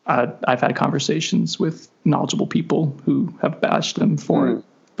evaluators. I've had conversations with knowledgeable people who have bashed them for it,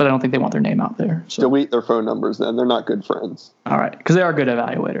 but I don't think they want their name out there. So. Delete their phone numbers then. They're not good friends. All right, because they are good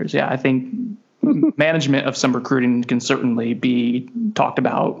evaluators. Yeah, I think management of some recruiting can certainly be talked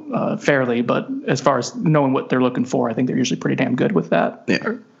about fairly, but as far as knowing what they're looking for, I think they're usually pretty damn good with that.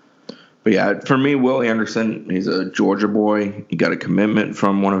 Yeah. But yeah, for me, Will Anderson, he's a Georgia boy. He got a commitment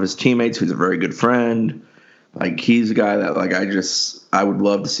from one of his teammates who's a very good friend. Like, he's a guy that, like, I would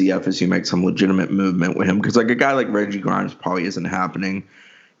love to see FSU make some legitimate movement with him because, like, a guy like Reggie Grimes probably isn't happening.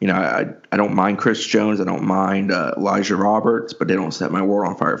 You know, I don't mind Chris Jones. I don't mind Elijah Roberts, but they don't set my world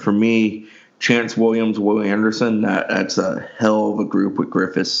on fire. For me, Chance Williams, Will Anderson, that's a hell of a group with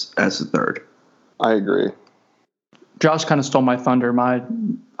Griffiths as the third. I agree. Josh kind of stole my thunder.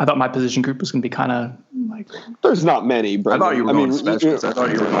 I thought my position group was going to be kind of like. There's not many, Brendan. I thought you were going specials. I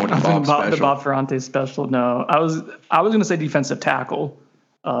thought you were going to Bob special. The Bob Ferrante special. No, I was going to say defensive tackle.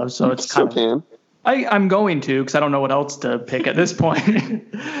 So it's kind of. I'm going to because I don't know what else to pick at this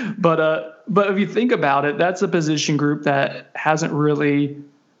point. But if you think about it, that's a position group that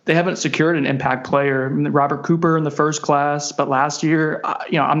they haven't secured an impact player. I mean, Robert Cooper in the first class, but last year,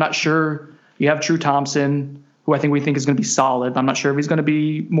 I'm not sure. You have True Thompson, who I think we think is going to be solid. I'm not sure if he's going to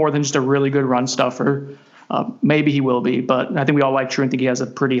be more than just a really good run stuffer. Maybe he will be, but I think we all like True and think he has a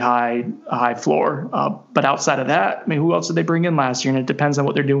pretty high floor. But outside of that, I mean, who else did they bring in last year? And it depends on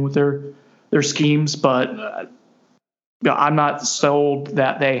what they're doing with their schemes. But I'm not sold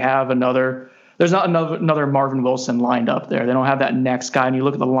that they have there's not another Marvin Wilson lined up there. They don't have that next guy. And you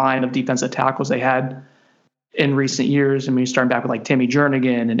look at the line of defensive tackles they had in recent years. I mean, starting back with like Timmy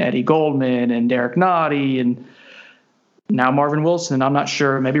Jernigan and Eddie Goldman and Derek Nottie and now Marvin Wilson. I'm not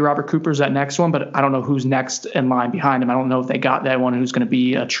sure. Maybe Robert Cooper's that next one, but I don't know who's next in line behind him. I don't know if they got that one who's going to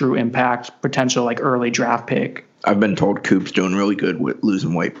be a true impact, potential like early draft pick. I've been told Coop's doing really good with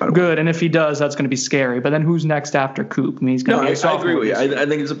losing weight. By the way. Good, and if he does, that's going to be scary. But then who's next after Coop? I mean, he's going to be I agree with you. I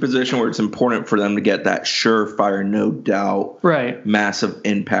think it's a position where it's important for them to get that surefire, no doubt, right, massive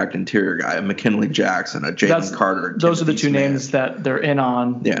impact interior guy, a McKinley Jackson, a Jalen Carter. Those are the two names that they're in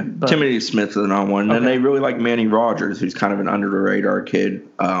on. Yeah, Timothy Smith's on one. Okay. And they really like Manny Rogers, who's kind of an under-the-radar kid.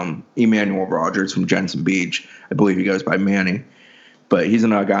 Emmanuel Rogers from Jensen Beach. I believe he goes by Manny. But he's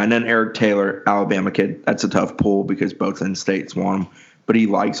another guy. And then Eric Taylor, Alabama kid. That's a tough pull because both in-states want him. But he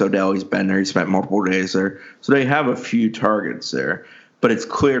likes Odell. He's been there. He spent multiple days there. So they have a few targets there. But it's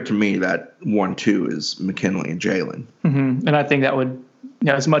clear to me that 1-2 is McKinley and Jalen. Mm-hmm. And I think that would,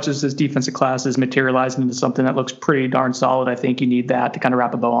 as much as this defensive class is materializing into something that looks pretty darn solid, I think you need that to kind of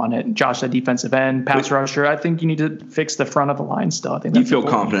wrap a bow on it. Josh, that defensive end, pass rusher, I think you need to fix the front of the line still. I think you feel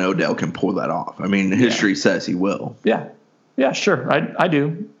confident Odell can pull that off. I mean, history says he will. Yeah, sure. I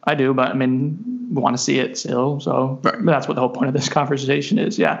do. But I mean, we want to see it still. So That's what the whole point of this conversation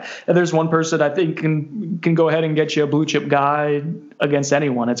is. Yeah. If there's one person I think can go ahead and get you a blue chip guy against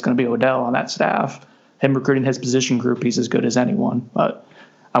anyone, it's going to be Odell on that staff. Him recruiting his position group, he's as good as anyone. But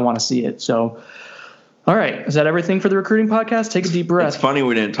I want to see it. So All right. Is that everything for the recruiting podcast? Take a deep breath. It's funny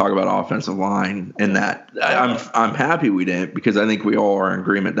we didn't talk about offensive line in that. I'm happy we didn't, because I think we all are in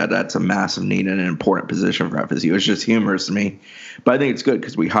agreement that that's a massive need and an important position for FSU. It's just humorous to me. But I think it's good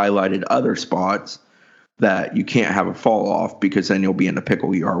because we highlighted other spots that you can't have a fall off, because then you'll be in the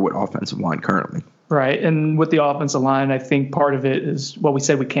pickle you are with offensive line currently. Right. And with the offensive line, I think part of it is, well, we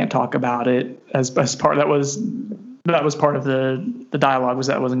said we can't talk about it as part that was part of the dialogue, was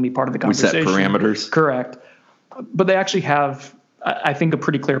that wasn't going to be part of the conversation. We set parameters. Correct. But they actually have, I think, a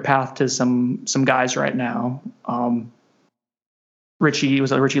pretty clear path to some guys right now. Richie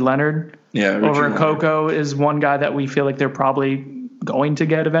Leonard? Yeah. Richie over in Leonard. Cocoa is one guy that we feel like they're probably going to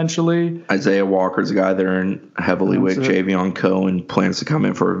get eventually. Isaiah Walker's a guy they're in heavily with. Javion Cohen plans to come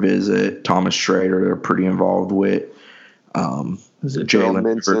in for a visit. Thomas Schrader they're pretty involved with.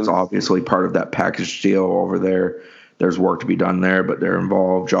 Jalen Hurts obviously part of that package deal over there. There's work to be done there, but they're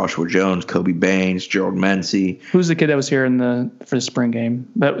involved. Joshua Jones, Kobe Baines, Gerald Mency. Who's the kid that was here for the spring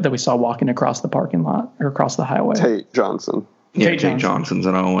game that we saw walking across the parking lot or across the highway? Tate Johnson. Yeah, Tate Johnson's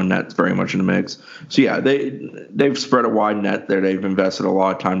an Owen that's very much in the mix. So yeah, they've spread a wide net there. They've invested a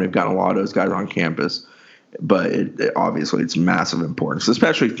lot of time. They've gotten a lot of those guys on campus, but obviously it's massive importance,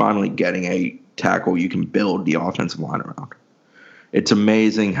 especially finally getting a tackle you can build the offensive line around. It's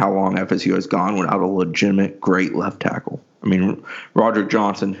amazing how long FSU has gone without a legitimate great left tackle. I mean, Roderick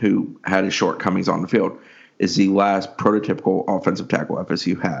Johnson, who had his shortcomings on the field, is the last prototypical offensive tackle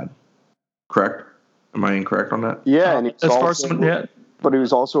FSU had. Correct? Am I incorrect on that? Yeah, and but he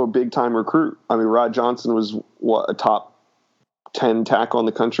was also a big-time recruit. I mean, Rod Johnson was, a top 10 tackle in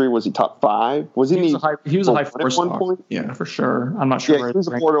the country? Was he top 5? He was a high 4-star. At one point? Yeah, for sure. I'm not sure. Yeah, he was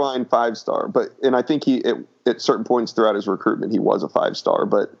a borderline 5-star. And I think at certain points throughout his recruitment, he was a 5-star.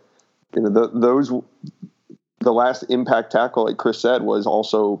 But the last impact tackle, like Chris said, was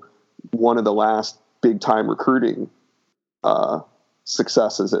also one of the last big-time recruiting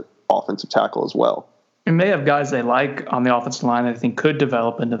successes at offensive tackle as well. And they have guys they like on the offensive line that I think could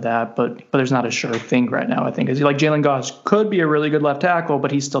develop into that, but there's not a sure thing right now, I think. Is like Jalen Goss could be a really good left tackle,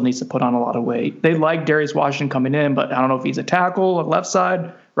 but he still needs to put on a lot of weight. They like Darius Washington coming in, but I don't know if he's a tackle, a left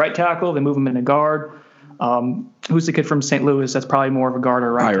side, right tackle. They move him into guard. Who's the kid from St. Louis that's probably more of a guard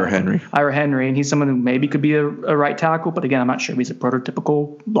or right tackle? Ira Henry, and he's someone who maybe could be a right tackle, but again, I'm not sure if he's a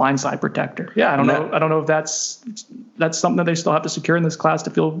prototypical blindside protector. Yeah, I don't know. I don't know if that's something that they still have to secure in this class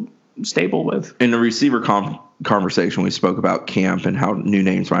to feel stable with. In the receiver conversation, we spoke about camp and how new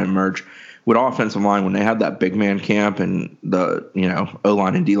names might emerge. With offensive line, when they had that big man camp and the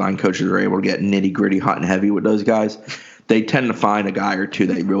O-line and D-line coaches are able to get nitty-gritty, hot and heavy with those guys, they tend to find a guy or two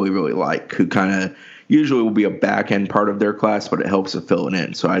they really, really like, who kind of usually will be a back-end part of their class, but it helps to fill it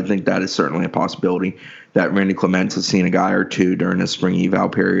in. So I think that is certainly a possibility that Randy Clements has seen a guy or two during the spring eval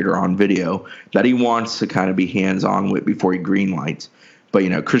period or on video that he wants to kind of be hands-on with before he greenlights.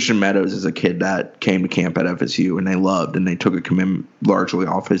 But, Christian Meadows is a kid that came to camp at FSU and they loved, and they took a commitment largely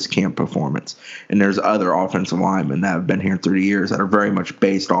off his camp performance. And there's other offensive linemen that have been here through the years that are very much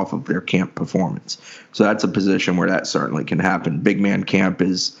based off of their camp performance. So that's a position where that certainly can happen. Big man camp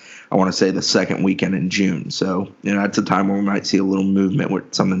is, I want to say, the second weekend in June. So, that's a time where we might see a little movement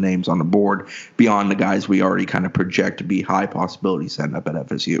with some of the names on the board beyond the guys we already kind of project to be high possibilities end up at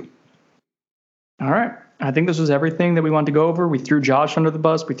FSU. All right. I think this was everything that we wanted to go over. We threw Josh under the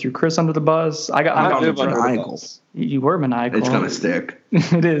bus. We threw Chris under the bus. I got maniacal. You were maniacal. It's going to stick.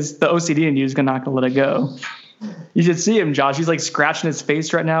 It is. The OCD in you is not going to let it go. You should see him, Josh. He's like scratching his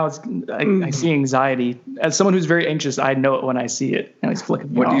face right now. I see anxiety. As someone who's very anxious, I know it when I see it. And he's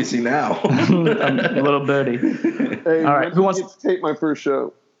flicking me What off. do you see now? A little birdie. Hey, all right. Who wants to tape my first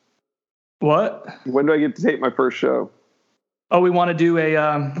show? What? When do I get to tape my first show? Oh, we want to do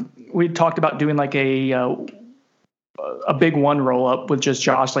we talked about doing like a big one roll up with just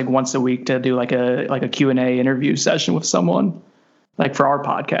Josh, like once a week, to do like a Q&A interview session with someone, like for our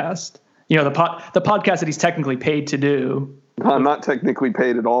podcast. The podcast that he's technically paid to do. I'm not technically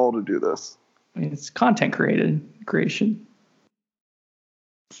paid at all to do this. I mean, it's content creation.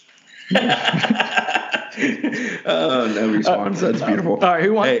 Oh, no response. That's beautiful. All right,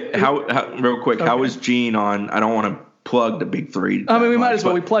 who wants? Hey, how real quick? Okay. How was Gene on? I don't want to plug the big three. I mean, we might as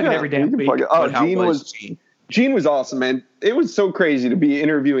well. We plug it every damn week. Gene was awesome, man. It was so crazy to be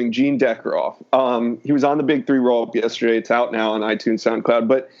interviewing Gene Deckeroff. He was on the Big 3 roll-up yesterday. It's out now on iTunes, SoundCloud.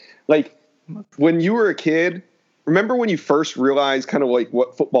 But like when you were a kid, remember when you first realized kind of like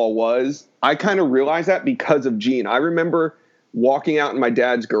what football was? I kind of realized that because of Gene. I remember walking out in my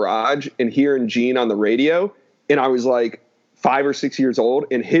dad's garage and hearing Gene on the radio, and I was like 5 or 6 years old,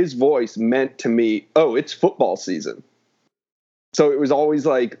 and his voice meant to me, oh, it's football season. So it was always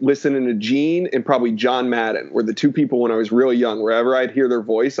like listening to Gene and probably John Madden were the two people when I was really young. Wherever I'd hear their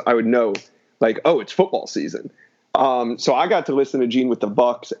voice, I would know like, oh, it's football season. So I got to listen to Gene with the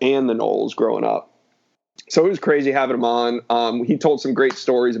Bucks and the Noles growing up. So it was crazy having him on. He told some great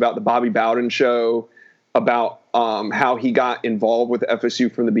stories about the Bobby Bowden show, about how he got involved with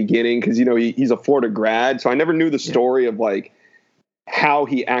FSU from the beginning. Cause he's a Florida grad. So I never knew the story of like how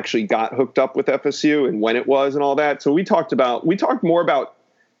he actually got hooked up with FSU and when it was and all that. So we talked more about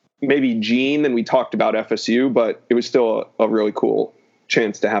maybe Gene than we talked about FSU, but it was still a really cool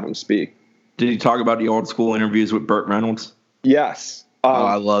chance to have him speak. Did he talk about the old school interviews with Burt Reynolds? Yes.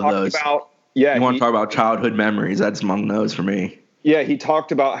 I love those. You want to talk about childhood memories? That's among those for me. Yeah, he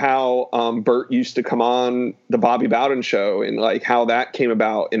talked about how Burt used to come on the Bobby Bowden show and like how that came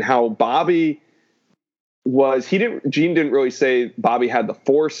about and how Bobby Gene didn't really say Bobby had the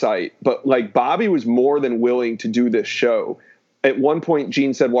foresight, but like Bobby was more than willing to do this show. At one point,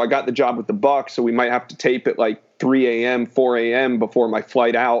 Gene said, well, I got the job with the Bucks, so we might have to tape at like 3 a.m., 4 a.m. before my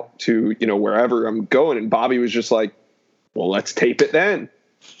flight out to, wherever I'm going. And Bobby was just like, well, let's tape it then,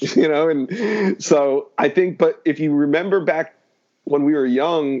 And so I think, but if you remember back when we were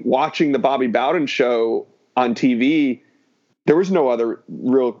young, watching the Bobby Bowden show on TV, there was no other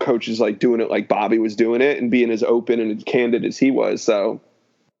real coaches like doing it like Bobby was doing it and being as open and as candid as he was. So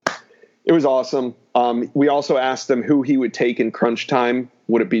it was awesome. We also asked him who he would take in crunch time.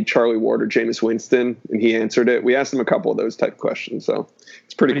 Would it be Charlie Ward or Jameis Winston? And he answered it. We asked him a couple of those type of questions. So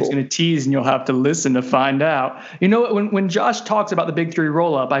it's pretty cool. He's going to tease and you'll have to listen to find out. When Josh talks about the big three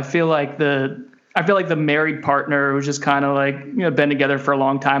roll up, I feel like the married partner who's just kind of like, been together for a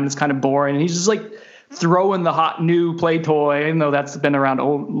long time and it's kind of boring. And he's just like throwing the hot new play toy, even though that's been around a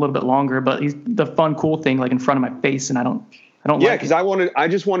little bit longer, but he's the fun, cool thing like in front of my face. And I don't yeah, because I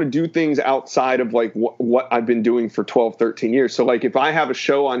just want to do things outside of like what I've been doing for 12, 13 years. So like if I have a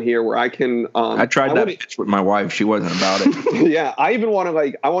show on here where I can I tried that pitch with my wife. She wasn't about it. Yeah, I even want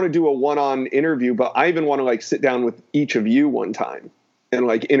to I want to do a one-on interview, but I even want to like sit down with each of you one time and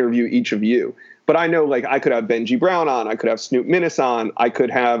like interview each of you. But I know like I could have Benji Brown on, I could have Snoop Minnis on, I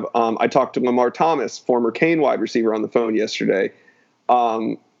could have I talked to Lamar Thomas, former Kane wide receiver, on the phone yesterday.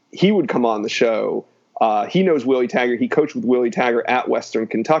 He would come on the show. He knows Willie Taggart. He coached with Willie Taggart at Western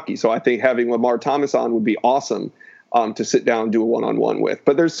Kentucky. So I think having Lamar Thomas on would be awesome to sit down and do a one-on-one with.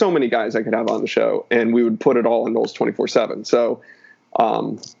 But there's so many guys I could have on the show, and we would put it all on Noles 24/7. So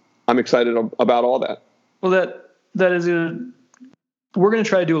I'm excited about all that. Well, that is we're going to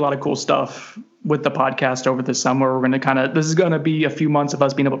try to do a lot of cool stuff with the podcast over the summer. We're going to this is going to be a few months of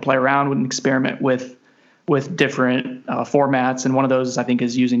us being able to play around with and experiment with different formats. And one of those, I think,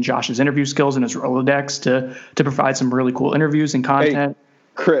 is using Josh's interview skills and his Rolodex to provide some really cool interviews and content.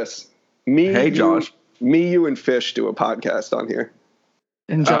 Hey, Chris, Josh, you and Fish do a podcast on here.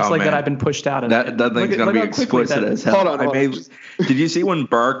 And just that, I've been pushed out of that thing's going to be explicit as hell. Hold on. Did you see when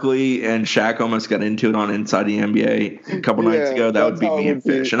Barkley and Shaq almost got into it on Inside the NBA a couple nights ago? That would be me and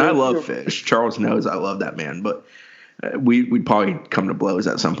Fish. And I love Fish. Charles knows I love that man. But we'd probably come to blows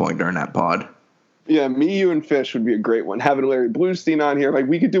at some point during that pod. Yeah, me, you, and Fish would be a great one. Having Larry Bluestein on here, like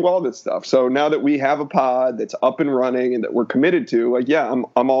we could do all this stuff. So now that we have a pod that's up and running and that we're committed to, like, yeah,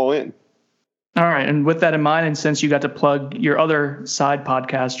 I'm all in. All right, and with that in mind, and since you got to plug your other side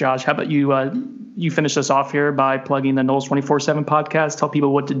podcast, Josh, how about you finish us off here by plugging the Noles 24/7 podcast? Tell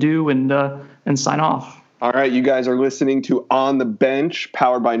people what to do and sign off. All right, you guys are listening to On the Bench,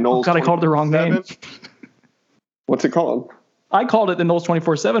 powered by Noles. Oh, God, I called it the wrong name. What's it called? I called it the Noles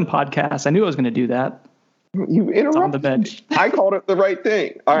 24/7 podcast. I knew I was going to do that. You interrupted. On the bench. I called it the right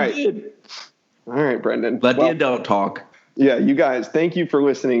thing. All right. All right, Brendan. Let the adult talk. Yeah, you guys, thank you for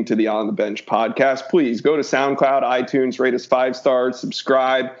listening to the On the Bench podcast. Please go to SoundCloud, iTunes, rate us 5 stars,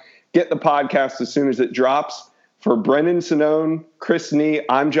 subscribe, get the podcast as soon as it drops. For Brendan Sonnone, Chris Nee,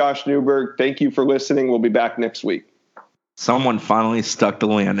 I'm Josh Newberg. Thank you for listening. We'll be back next week. Someone finally stuck the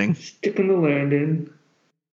landing. Sticking the landing.